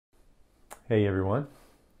Hey everyone,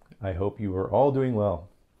 I hope you are all doing well.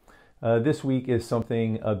 This week is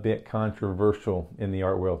something a bit controversial in the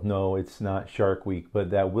art world. No, it's not Shark Week,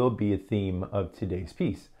 but that will be a theme of today's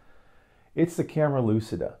piece. It's the camera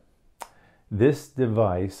Lucida. This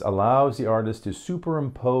device allows the artist to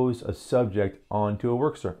superimpose a subject onto a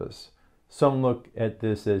work surface. Some look at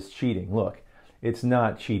this as cheating. Look, it's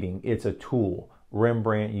not cheating, it's a tool.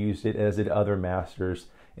 Rembrandt used it, as did other masters,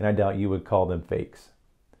 and I doubt you would call them fakes.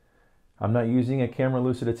 I'm not using a camera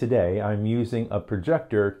Lucida today. I'm using a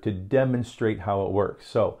projector to demonstrate how it works.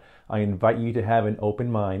 So I invite you to have an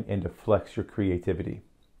open mind and to flex your creativity.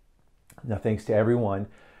 Now, thanks to everyone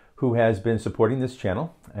who has been supporting this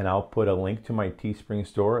channel, and I'll put a link to my Teespring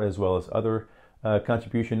store as well as other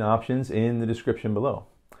contribution options in the description below.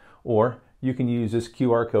 Or you can use this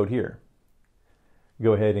QR code here.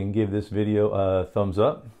 Go ahead and give this video a thumbs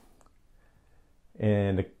up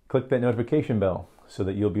and click that notification bell so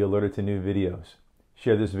that you'll be alerted to new videos.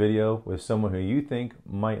 Share this video with someone who you think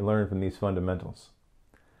might learn from these fundamentals.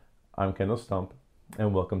 I'm Kendall Stump,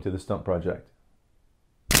 and welcome to the Stump Project.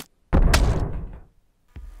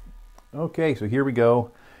 Okay, so here we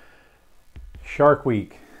go. Shark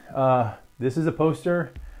Week. This is a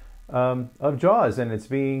poster of Jaws, and it's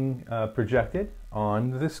being projected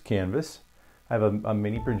on this canvas. I have a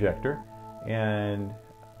mini projector, and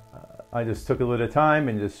I just took a little time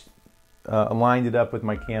and just aligned it up with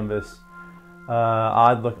my canvas.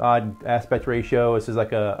 Odd aspect ratio. This is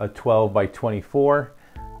like a 12 by 24.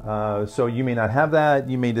 So you may not have that.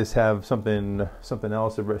 You may just have something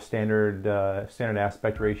else, a standard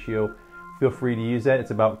aspect ratio. Feel free to use that.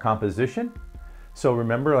 It's about composition. So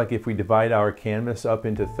remember, like if we divide our canvas up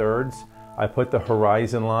into thirds, I put the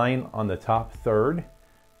horizon line on the top third.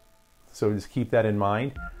 So just keep that in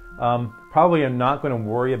mind. Probably I'm not going to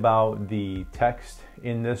worry about the text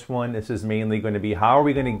in this one. This is mainly going to be how are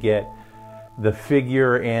we going to get the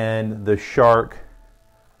figure and the shark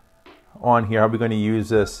on here. How are we going to use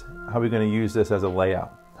this? How are we going to use this as a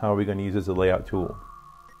layout? How are we going to use this as a layout tool?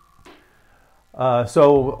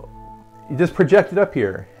 So you just project it up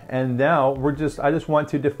here, and now I just want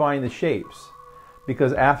to define the shapes,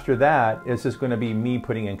 because after that it's just going to be me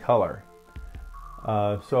putting in color.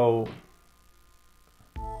 So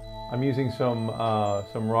I'm using some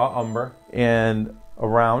raw umber and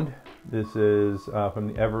around. This is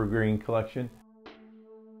from the Evergreen collection.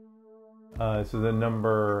 This is the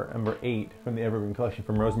number 8 from the Evergreen collection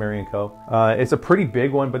from Rosemary & Co. It's a pretty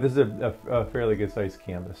big one, but this is a fairly good sized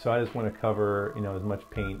canvas. So I just want to cover as much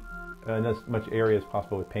paint and as much area as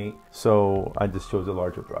possible with paint. So I just chose a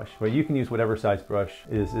larger brush. But you can use whatever size brush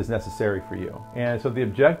is necessary for you. And so the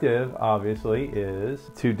objective obviously is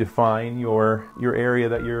to define your area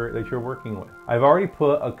that you're working with. I've already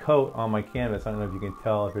put a coat on my canvas. I don't know if you can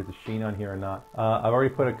tell if there's a sheen on here or not. I've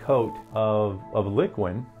already put a coat of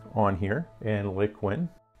liquid on here, and liquid,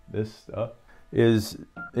 this stuff,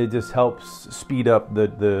 it just helps speed up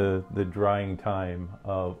the drying time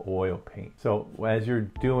of oil paint. So as you're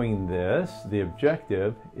doing this, the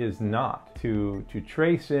objective is not to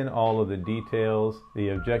trace in all of the details. The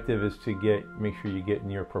objective is to make sure you get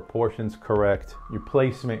your proportions correct, your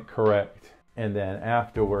placement correct, and then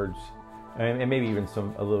afterwards, and maybe even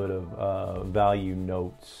a little bit of value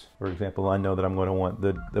notes. For example, I know that I'm going to want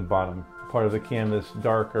the bottom part of the canvas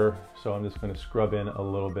darker, so I'm just going to scrub in a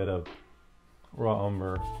little bit of raw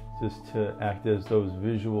umber just to act as those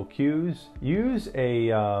visual cues. Use a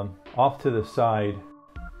off to the side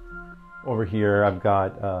over here. I've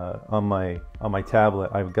got on my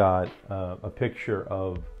tablet, I've got a picture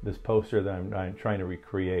of this poster that I'm trying to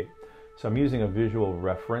recreate. So I'm using a visual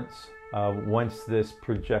reference once this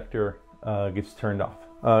projector gets turned off.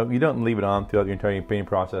 You don't leave it on throughout the entire painting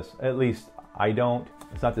process. At least I don't.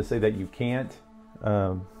 It's not to say that you can't.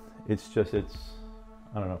 It's just I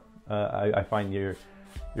don't know. I find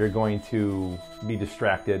you're going to be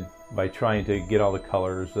distracted by trying to get all the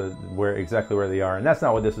colors exactly where they are, and that's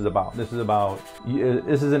not what this is about. This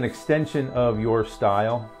is an extension of your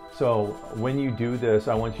style. So when you do this,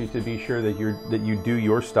 I want you to be sure that you do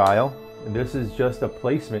your style. This is just a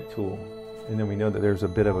placement tool, and then we know that there's a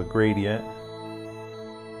bit of a gradient.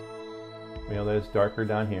 We know that it's darker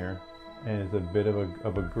down here, and it's a bit of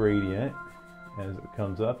a gradient. As it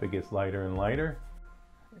comes up, it gets lighter and lighter.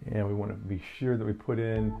 And we want to be sure that we put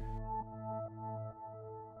in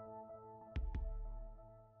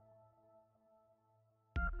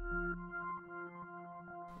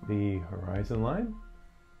the horizon line,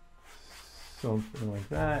 something like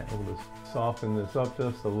that. We'll just soften this up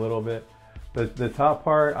just a little bit. The top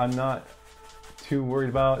part I'm not too worried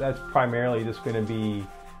about. That's primarily just going to be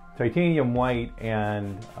titanium white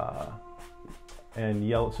and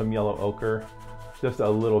and some yellow ochre. Just a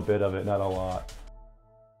little bit of it, not a lot.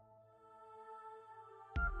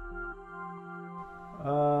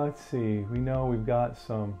 Let's see, we know we've got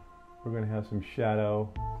some, we're going to have some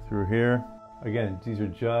shadow through here. Again, these are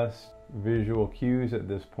just visual cues at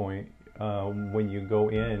this point. When you go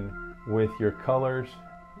in with your colors,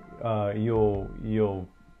 you'll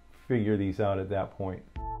figure these out at that point.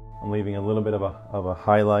 I'm leaving a little bit of a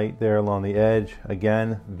highlight there along the edge.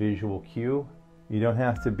 Again, visual cue. You don't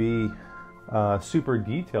have to be super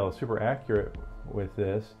detailed, super accurate with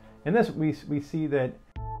this. And this, we see that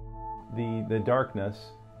the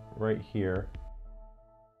darkness right here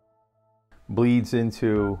bleeds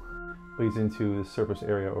into the surface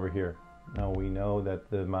area over here. Now we know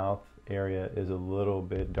that the mouth area is a little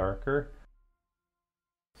bit darker,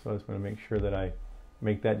 so I just want to make sure that I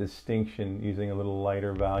make that distinction using a little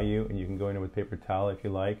lighter value, and you can go in with paper towel if you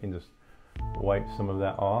like and just wipe some of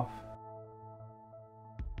that off.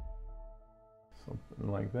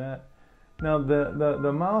 Something like that. Now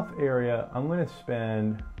the mouth area, I'm going to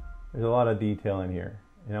spend, there's a lot of detail in here,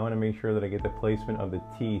 and I want to make sure that I get the placement of the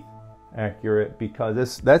teeth accurate,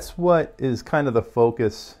 because that's what is kind of the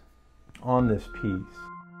focus on this piece.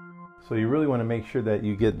 So you really want to make sure that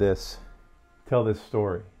you get this, tell this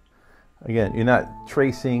story. Again, you're not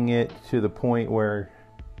tracing it to the point where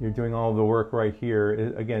you're doing all the work right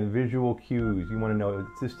here. Again, visual cues. You want to know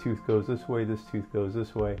this tooth goes this way, this tooth goes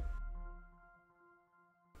this way.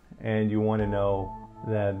 And you want to know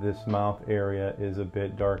that this mouth area is a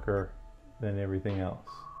bit darker than everything else.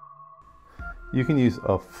 You can use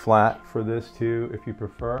a flat for this too if you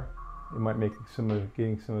prefer. It might make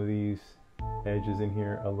getting some of these edges in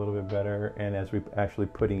here a little bit better, and as we're actually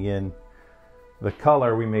putting in the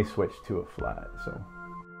color, we may switch to a flat. So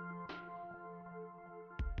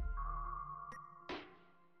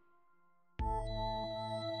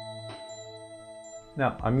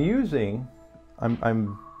now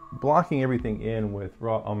I'm blocking everything in with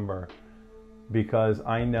raw umber because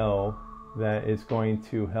I know that it's going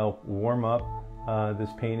to help warm up this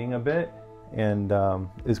painting a bit, and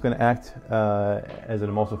it's going to act as an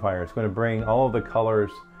emulsifier. It's going to bring all of the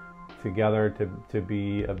colors together to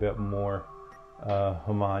be a bit more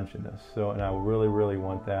homogeneous. So, and I really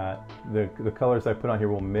want that. The colors I put on here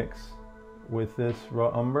will mix with this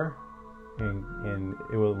raw umber, and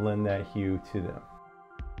it will lend that hue to them.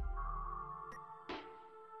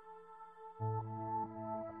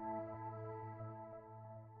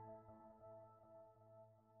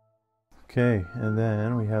 Okay, and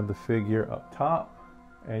then we have the figure up top,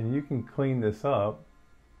 and you can clean this up,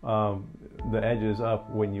 the edges up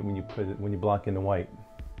when you block in the white.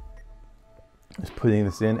 Just putting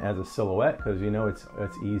this in as a silhouette, because you know it's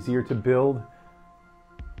easier to build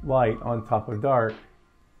light on top of dark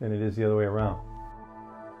than it is the other way around.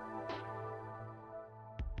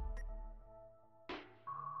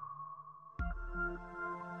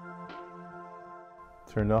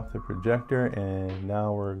 Turned off the projector, and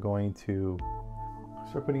now we're going to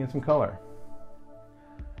start putting in some color.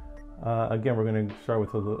 Again, we're going to start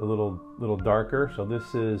with a little darker. So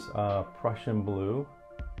this is Prussian blue,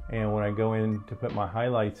 and when I go in to put my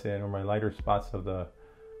highlights in, or my lighter spots of the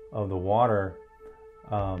water,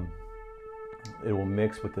 it will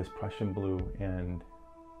mix with this Prussian blue and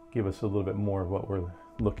give us a little bit more of what we're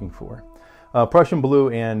looking for. Prussian blue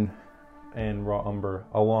and raw umber,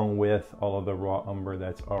 along with all of the raw umber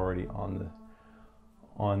that's already on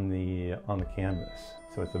the canvas.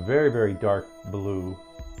 So it's a very dark blue,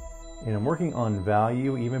 and I'm working on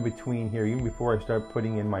value even between here, even before I start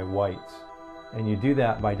putting in my whites. And you do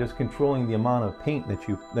that by just controlling the amount of paint that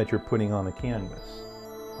you're putting on the canvas.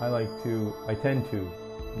 I tend to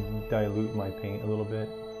dilute my paint a little bit,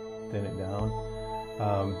 thin it down.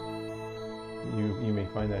 You may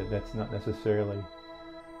find that that's not necessarily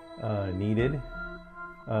needed,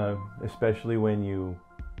 especially when you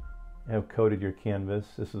have coated your canvas.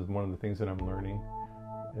 This is one of the things that I'm learning.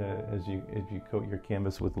 As you coat your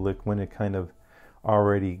canvas with liquid, it kind of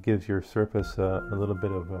already gives your surface a little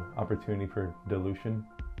bit of opportunity for dilution.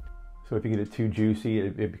 So if you get it too juicy,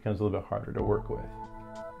 it becomes a little bit harder to work with.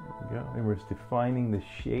 There we go. And we're just defining the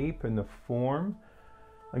shape and the form.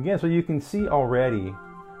 Again, so you can see already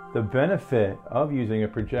the benefit of using a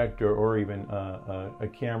projector or even a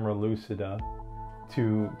camera Lucida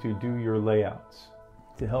to do your layouts,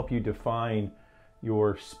 to help you define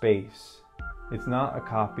your space. It's not a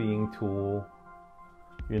copying tool.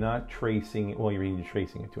 You're not tracing, well, you're even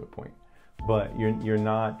tracing it to a point, but you're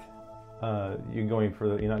not going for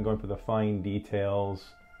the fine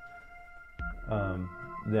details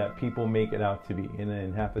that people make it out to be. And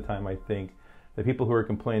then half the time I think The people who are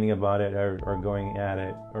complaining about it are going at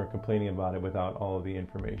it or complaining about it without all of the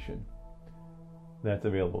information that's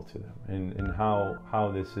available to them, and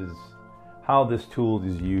how this tool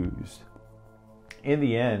is used. In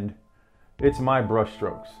the end, it's my brush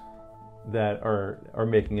strokes that are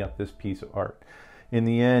making up this piece of art. In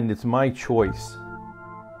the end, it's my choice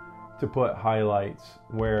to put highlights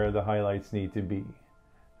where the highlights need to be,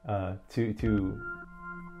 to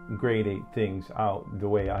gradate things out the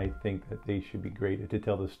way I think that they should be graded, to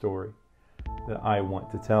tell the story that I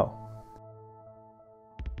want to tell.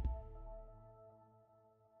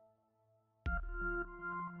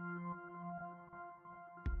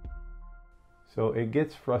 So it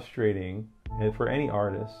gets frustrating for any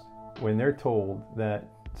artist when they're told that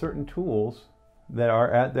certain tools that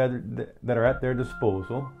are at their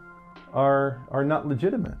disposal are not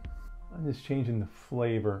legitimate. I'm just changing the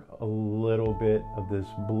flavor a little bit of this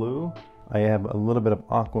blue. I have a little bit of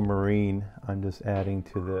aquamarine I'm just adding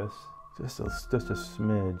to this, just a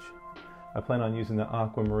smidge. I plan on using the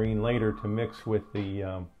aquamarine later to mix with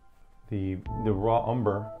the raw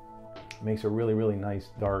umber. It makes a really nice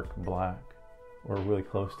dark black, or really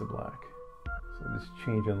close to black. So just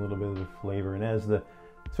changing a little bit of the flavor, and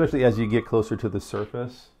especially as you get closer to the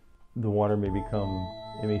surface, the water may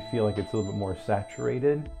feel like it's a little bit more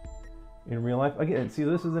saturated in real life. Again, see,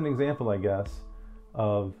 this is an example, I guess,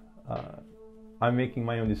 of I'm making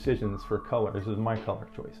my own decisions for color. This is my color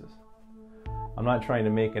choices. I'm not trying to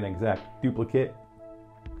make an exact duplicate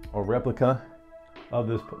or replica of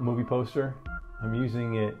this movie poster. I'm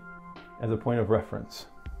using it as a point of reference,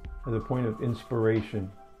 as a point of inspiration.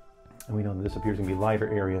 And we know this appears to be lighter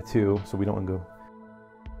area too, so we don't want to go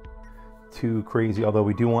too crazy, although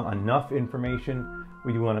we do want enough information.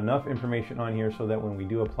 We do want enough information on here so that when we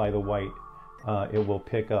do apply the white, it will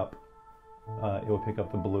pick up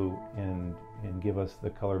the blue and give us the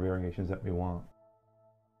color variations that we want.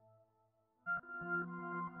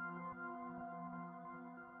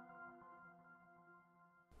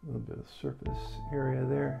 A little bit of surface area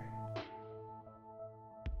there.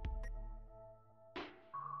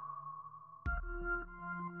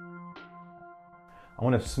 I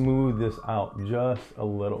want to smooth this out just a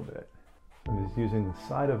little bit. I'm just using the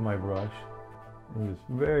side of my brush and just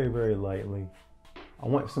very lightly. I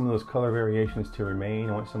want some of those color variations to remain.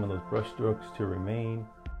 I want some of those brush strokes to remain.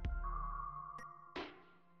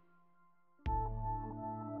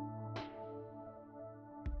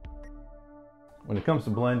 When it comes to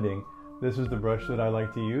blending, this is the brush that I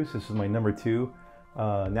like to use. This is my number 2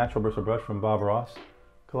 natural bristle brush from Bob Ross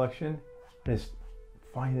collection. I just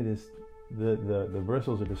find it is the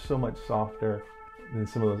bristles are just so much softer than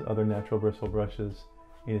some of those other natural bristle brushes.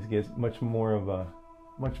 It just gets much more of a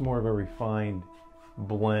refined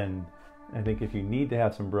blend. I think if you need to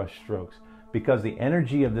have some brush strokes, because the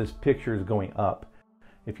energy of this picture is going up,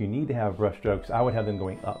 if you need to have brush strokes, I would have them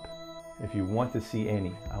going up. If you want to see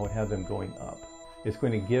any, I would have them going up. It's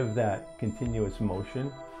going to give that continuous motion.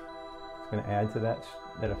 It's going to add to that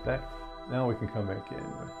effect. Now we can come back in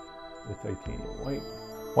with the titanium white.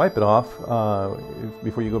 Wipe it off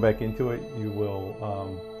before you go back into it.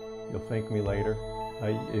 You'll thank me later.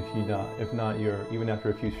 If not, even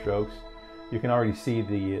after a few strokes, you can already see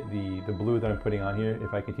the blue that I'm putting on here.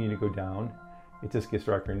 If I continue to go down, it just gets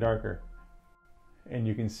darker and darker, and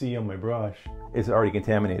you can see on my brush it's already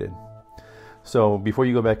contaminated. So before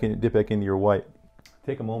you go back in, dip back into your white,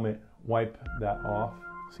 take a moment, wipe that off.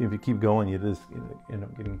 See, if you keep going, you just end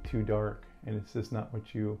up getting too dark, and it's just not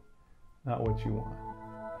what you want.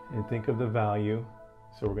 And think of the value.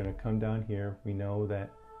 So we're going to come down here. We know that,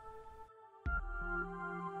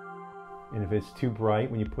 and if it's too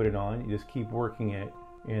bright when you put it on, you just keep working it.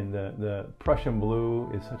 And the Prussian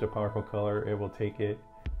blue is such a powerful color, it will take it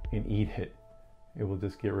and eat it. It will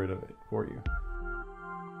just get rid of it for you.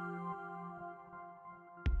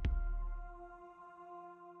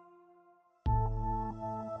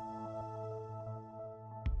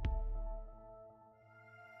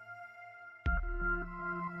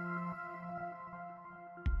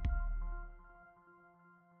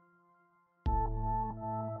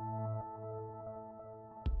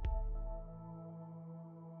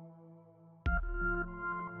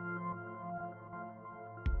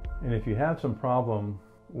 And if you have some problem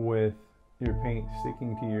with your paint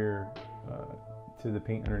sticking to the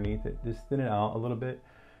paint underneath it, just thin it out a little bit.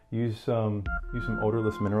 Use some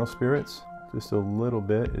odorless mineral spirits, just a little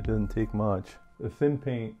bit. It doesn't take much. A thin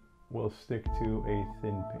paint will stick to a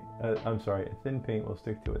thin paint. A thin paint will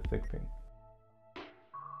stick to a thick paint.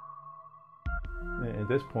 And at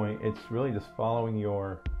this point, it's really just following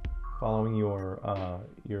your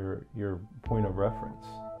point of reference.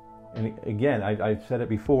 And again, I've said it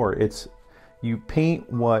before, it's You paint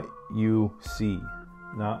what you see,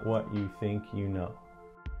 not what you think you know.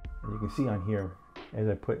 And you can see on here, as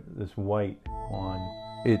I put this white on,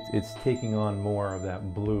 it's taking on more of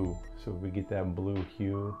that blue. So we get that blue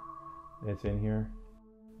hue that's in here.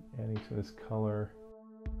 Adding some of this color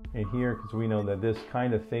in here, because we know that this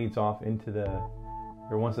kind of fades off into the,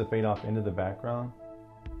 or wants to fade off into the background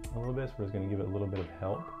a little bit, so we're just going to give it a little bit of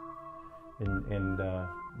help. And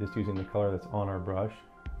just using the color that's on our brush,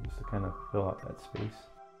 just to kind of fill out that space.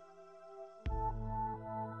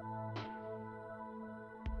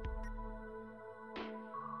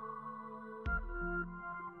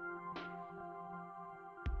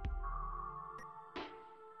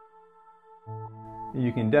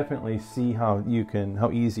 You can definitely see how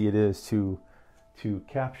easy it is to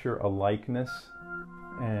capture a likeness,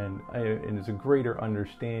 and it's a greater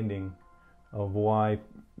understanding of why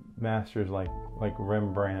masters like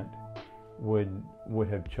Rembrandt would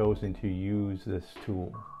have chosen to use this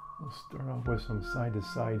tool. We'll start off with some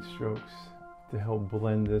side-to-side strokes to help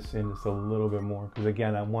blend this in just a little bit more, because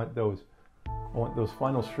again, I want those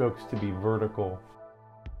final strokes to be vertical.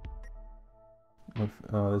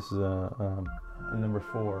 This is number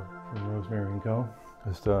 4 from Rosemary & Co.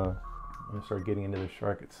 Just I'm going to start getting into the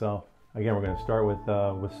shark itself. Again, we're going to start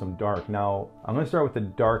with some dark. Now, I'm going to start with the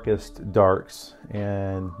darkest darks,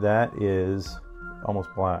 and that is almost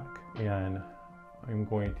black. And I'm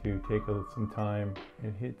going to take some time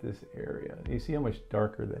and hit this area. You see how much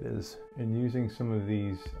darker that is? And using some of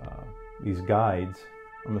these guides,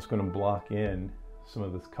 I'm just going to block in some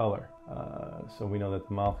of this color. So we know that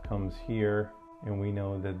the mouth comes here, and we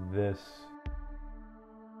know that this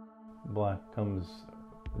black comes,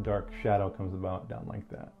 the dark shadow comes about down like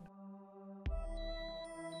that.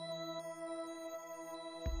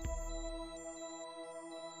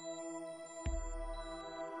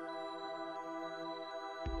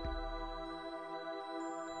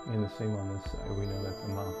 And the same on this side, we know that the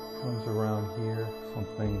mouth comes around here,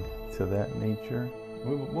 something to that nature.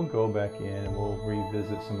 We'll go back in and we'll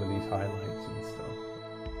revisit some of these highlights and stuff.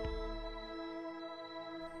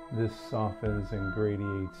 This softens and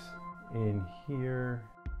gradiates in here,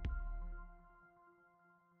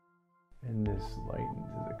 and this lightens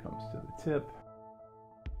as it comes to the tip.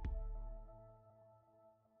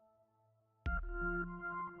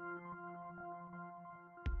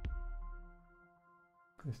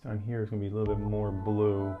 This down here is going to be a little bit more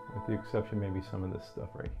blue, with the exception maybe some of this stuff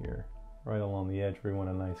right here. Right along the edge, we want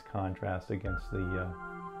a nice contrast against the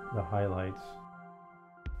highlights.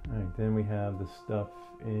 All right, then we have the stuff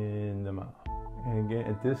in the mouth. And again,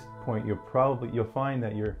 at this point, you'll find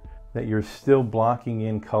that you're still blocking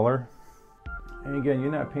in color. And again,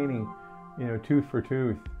 you're not painting, tooth for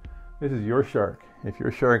tooth. This is your shark. If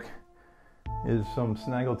your shark is some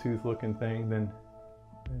snaggletooth looking thing, then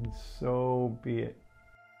so be it.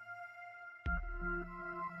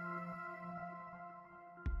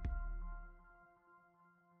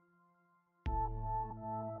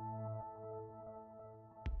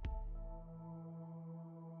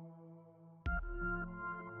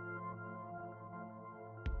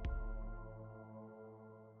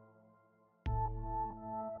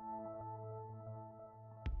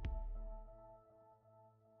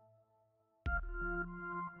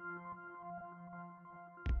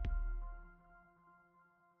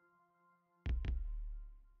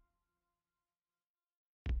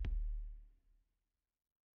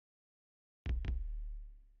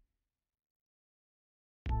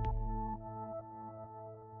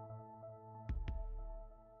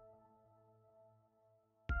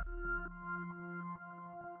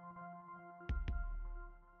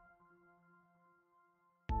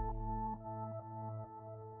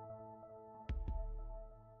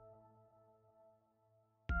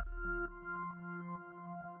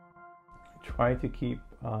 Try to keep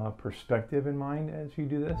perspective in mind as you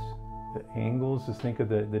do this. The angles, just think of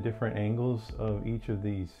the different angles of each of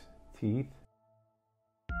these teeth.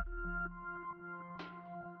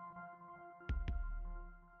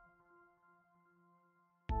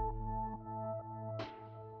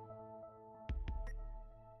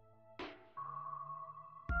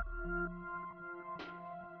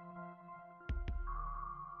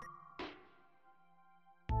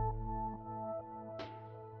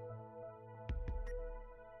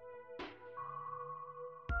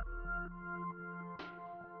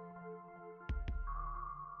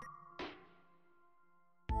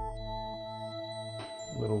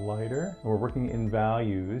 A little lighter. We're working in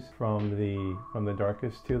values from the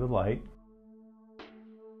darkest to the light.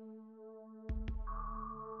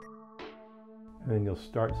 And then you'll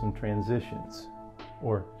start some transitions,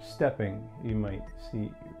 or stepping, you might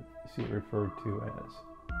see it referred to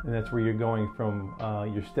as. And that's where you're going from,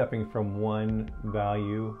 you're stepping from one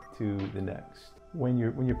value to the next. When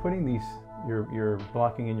you're putting these, you're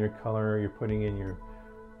blocking in your color, you're putting in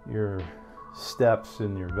your steps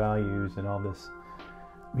and your values and all this.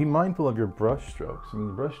 Be mindful of your brush strokes. I mean,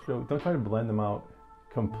 the brush stroke, don't try to blend them out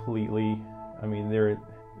completely. I mean,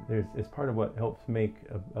 it's part of what helps make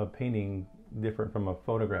a painting different from a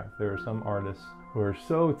photograph. There are some artists who are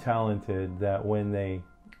so talented that when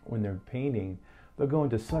they're painting, they'll go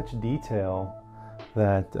into such detail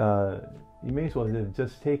that you may as well have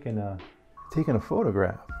just taken a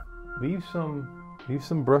photograph. Leave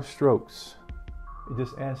some brush strokes. It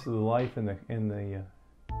just adds to the life and the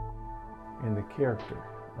character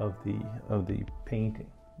of the painting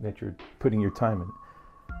that you're putting your time and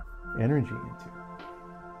energy into.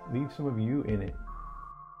 Leave some of you in it.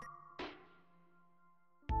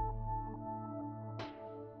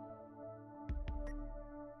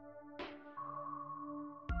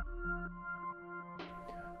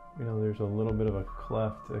 You know, there's a little bit of a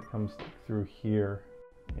cleft that comes through here,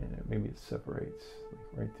 and maybe it separates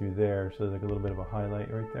right through there, so there's like a little bit of a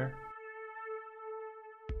highlight right there.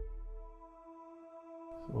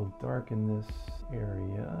 So we'll darken this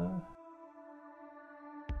area.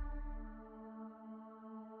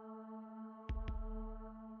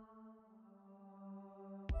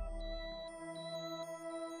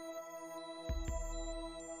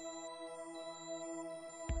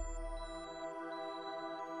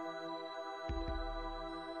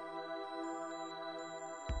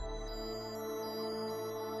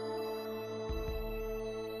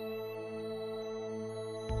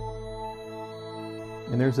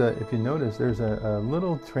 And if you notice, there's a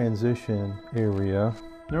little transition area.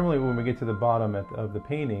 Normally when we get to the bottom of the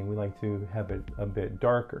painting, we like to have it a bit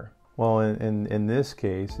darker. Well, in this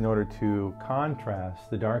case, in order to contrast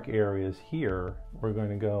the dark areas here, we're going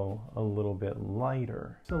to go a little bit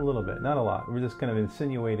lighter. Just a little bit, not a lot. We're just kind of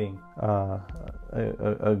insinuating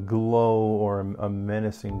a glow or a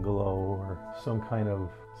menacing glow or some kind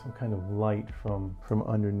of light from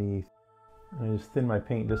underneath. And I just thin my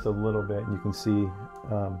paint just a little bit, and you can see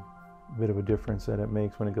a bit of a difference that it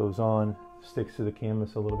makes when it goes on. Sticks to the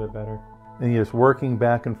canvas a little bit better. And you're just working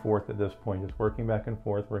back and forth at this point, just working back and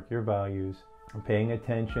forth, work your values, and paying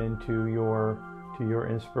attention to your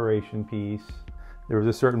inspiration piece. There was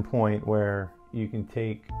a certain point where you can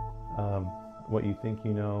take what you think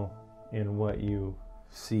you know and what you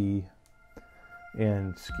see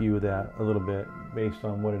and skew that a little bit based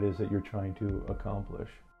on what it is that you're trying to accomplish.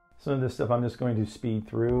 Some of this stuff I'm just going to speed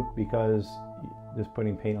through because just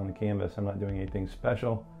putting paint on the canvas, I'm not doing anything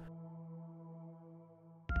special.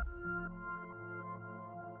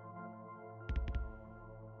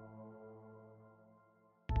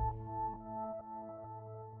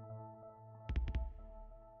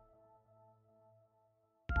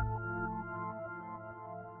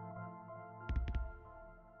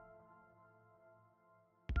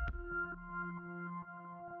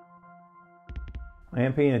 I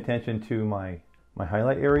am paying attention to my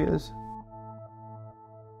highlight areas.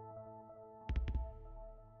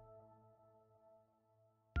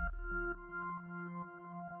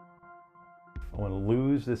 I want to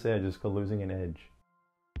lose this edge, it's called losing an edge.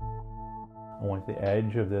 I want the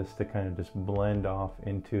edge of this to kind of just blend off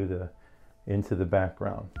into the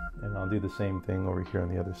background. And I'll do the same thing over here on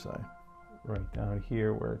the other side. Right down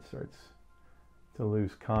here where it starts to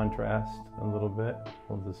lose contrast a little bit,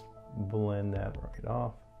 we'll just blend that right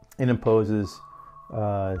off. It imposes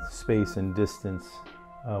space and distance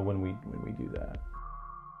when we do that.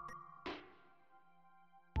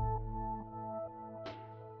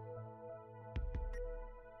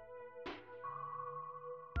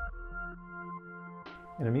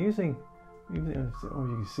 And I'm using oh, you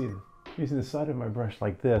can see it, using the side of my brush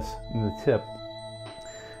like this and the tip.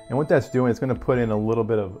 And what that's doing, it's going to put in a little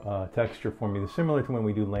bit of texture for me, similar to when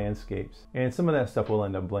we do landscapes. And some of that stuff will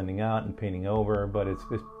end up blending out and painting over, but it's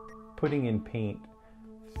putting in paint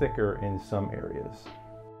thicker in some areas.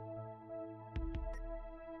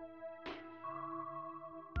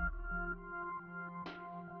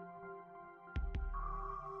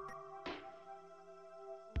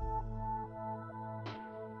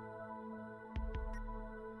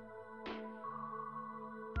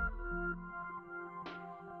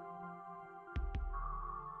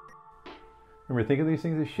 Remember, think of these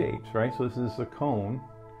things as shapes, right? So this is a cone,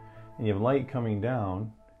 and you have light coming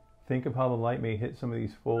down. Think of how the light may hit some of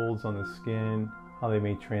these folds on the skin, how they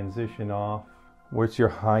may transition off. What's your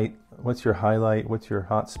height? What's your highlight? What's your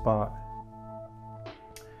hot spot?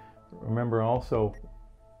 Remember also,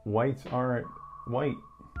 whites aren't white.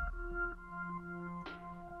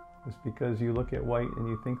 Just because you look at white and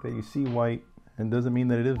you think that you see white It doesn't mean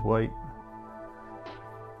that it is white.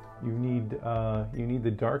 You need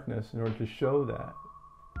the darkness in order to show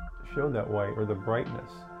that white or the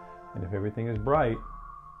brightness. And if everything is bright,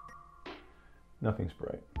 nothing's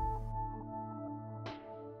bright.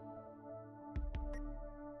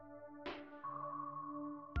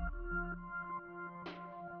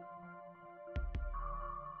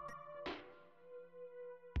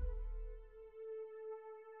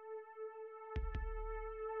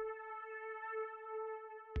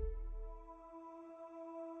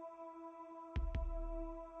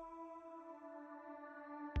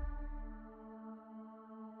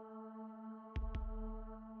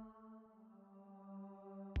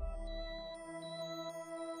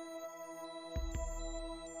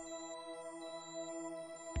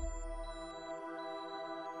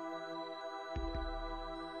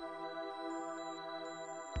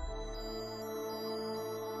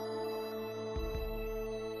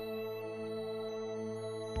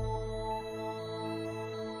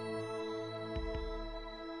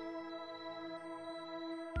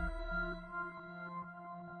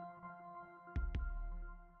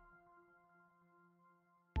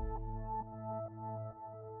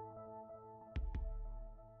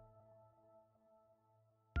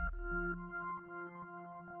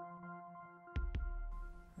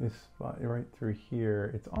 This spot right through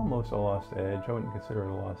here, it's almost a lost edge. I wouldn't consider it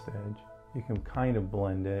a lost edge. You can kind of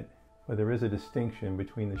blend it, but there is a distinction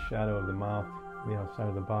between the shadow of the mouth and the outside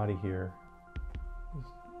of the body here.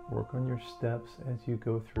 Just work on your steps as you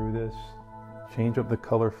go through this. Change up the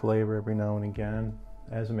color flavor every now and again,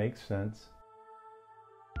 as makes sense.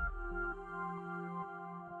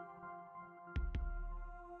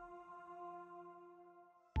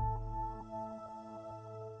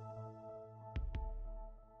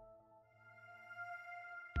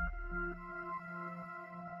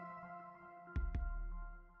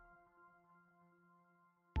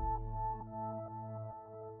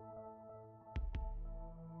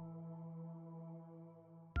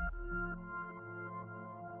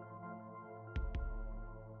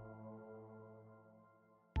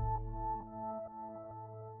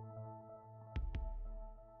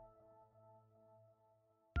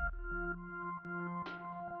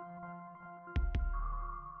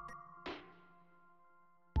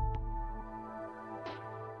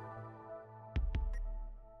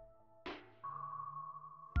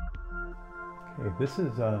 Okay, this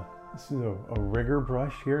is a rigger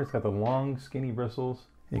brush here. It's got the long, skinny bristles.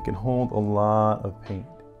 It can hold a lot of paint.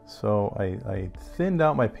 So I thinned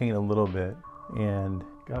out my paint a little bit and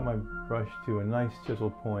got my brush to a nice chisel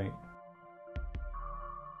point.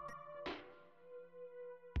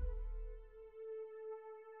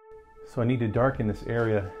 So I need to darken this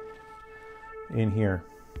area in here.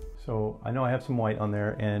 So I know I have some white on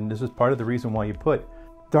there, and this is part of the reason why you put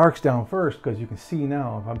darks down first, because you can see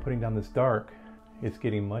now if I'm putting down this dark, it's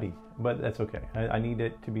getting muddy, but that's okay. I need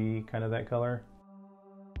it to be kind of that color.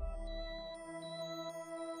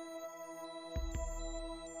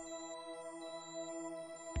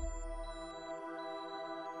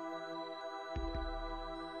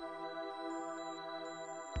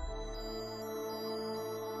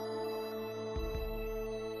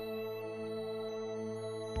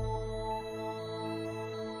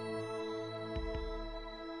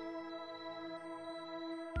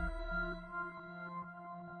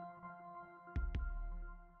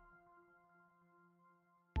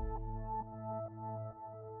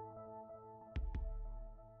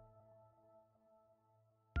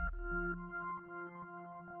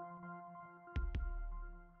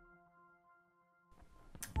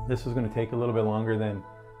 This is going to take a little bit longer than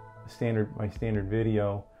my standard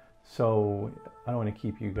video, so I don't want to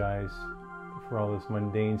keep you guys for all this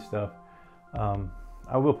mundane stuff.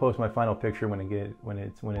 I will post my final picture when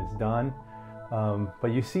it's done,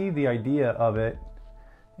 but you see the idea of it,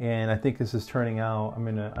 and I think this is turning out. I'm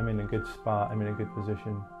in a good spot. I'm in a good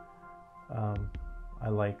position. I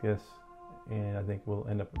like this, and I think we'll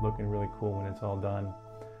end up looking really cool when it's all done.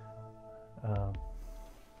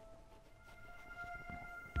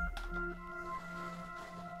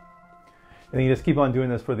 And you just keep on doing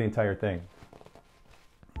this for the entire thing.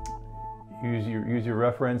 Use your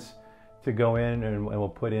reference to go in, and we'll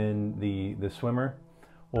put in the swimmer.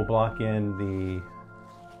 We'll block in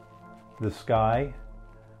the sky,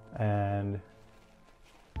 and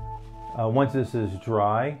once this is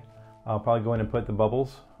dry, I'll probably go in and put the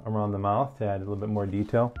bubbles around the mouth to add a little bit more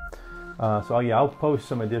detail. So yeah, I'll post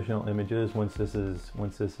some additional images once this is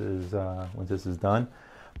done.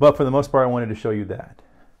 But for the most part, I wanted to show you that.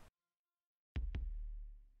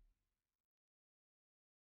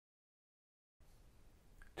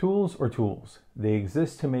 Tools are tools. They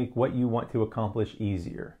exist to make what you want to accomplish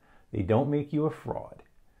easier. They don't make you a fraud.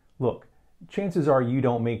 Look, chances are you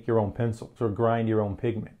don't make your own pencils or grind your own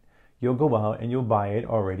pigment. You'll go out and you'll buy it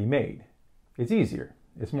already made. It's easier,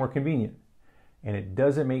 it's more convenient, and it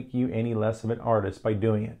doesn't make you any less of an artist by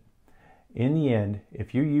doing it. In the end,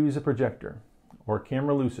 if you use a projector or a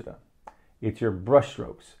camera Lucida, it's your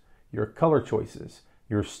brushstrokes, your color choices,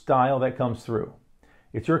 your style that comes through.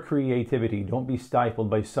 It's your creativity. Don't be stifled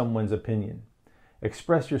by someone's opinion.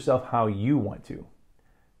 Express yourself how you want to.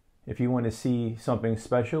 If you want to see something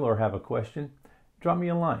special or have a question, drop me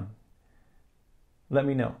a line. Let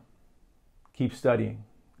me know. Keep studying,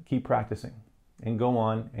 keep practicing, and go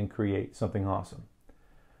on and create something awesome.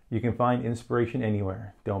 You can find inspiration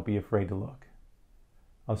anywhere. Don't be afraid to look.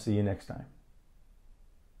 I'll see you next time.